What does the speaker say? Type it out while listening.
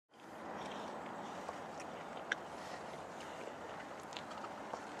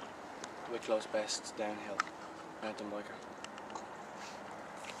close best downhill mountain biker.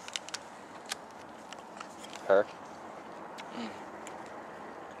 Her?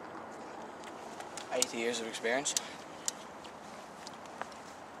 80 years of experience.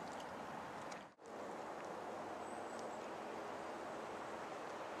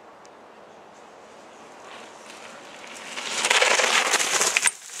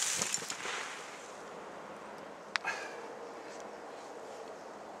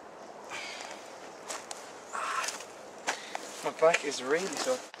 My back is really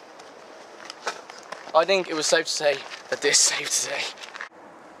sore. I think it was safe to say that this is safe to say.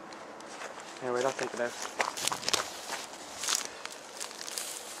 Anyway, don't take it out.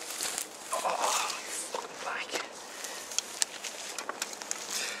 Oh, fucking back.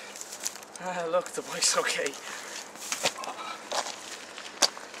 Ah, look, the bike's okay.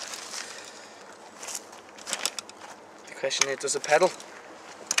 The question is, does it pedal?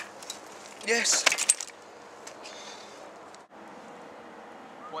 Yes.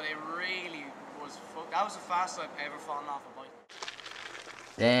 But it really was that was the fastest I've ever fallen off a bike.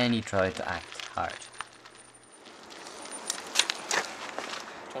 Then he tried to act hard.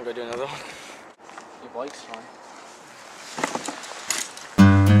 I'm gonna do another one. Your bike's fine.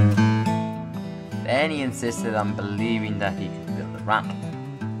 Then he insisted on believing that he could build a ramp.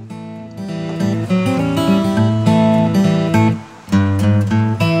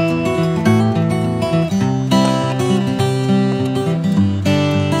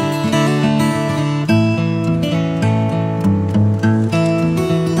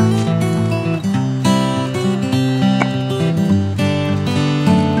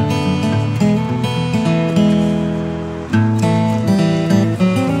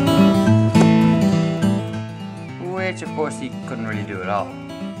 Which of course he couldn't really do at all.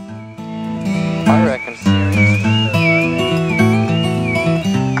 I reckon.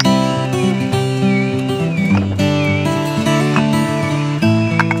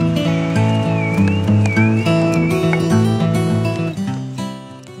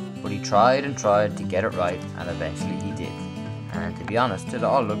 But he tried and tried to get it right, and eventually he did. And to be honest, it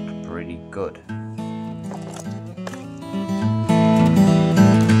all looked pretty good.